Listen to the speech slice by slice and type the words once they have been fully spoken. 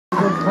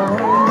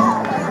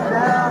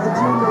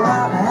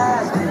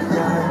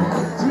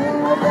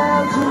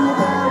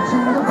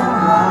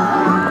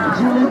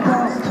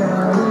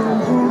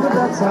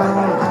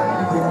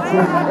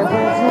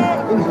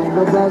dancing in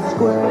Jingle Bell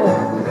Square.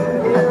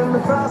 In the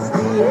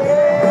frosty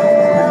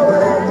air,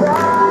 where the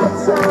bright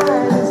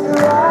sun is the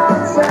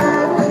right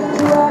time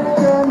to rock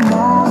the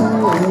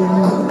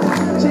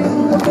night.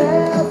 Jingle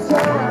bell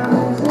time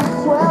is a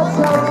swell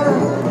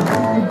time.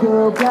 You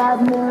go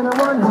gliding in a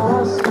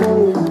one-horse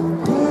sleigh.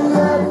 You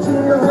let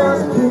jingle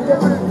horse pick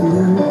up the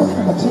view.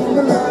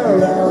 Jingle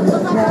around the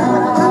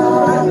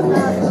town.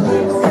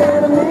 Mix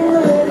and a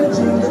mingle in a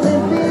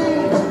jingling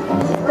beat.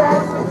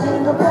 That's the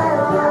Jingle Bell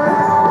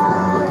Ride.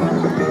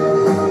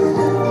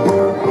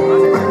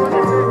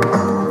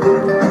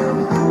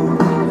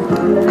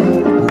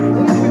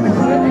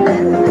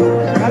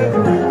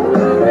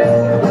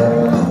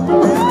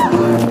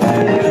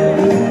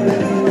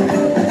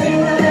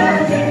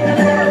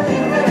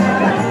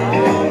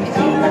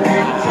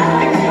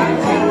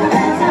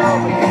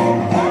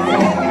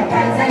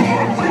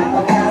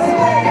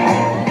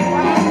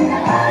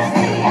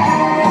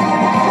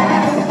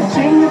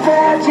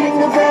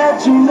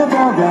 Jingle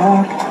bell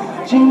rock,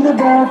 jingle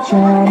bell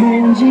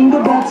chime,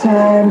 jingle bell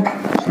time.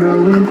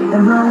 Snowing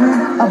and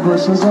blowing our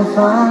bushels of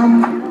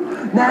fun.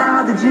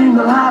 Now the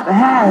jingle hop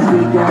has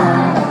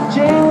begun.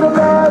 Jingle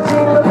bell,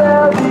 jingle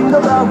bell,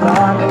 jingle bell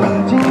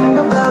rock.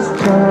 Jingle bells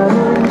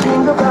chiming,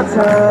 jingle bell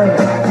time.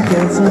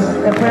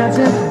 Dancing and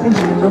prancing in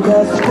Jingle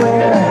Bell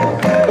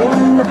Square.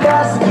 In the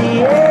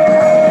dusty air.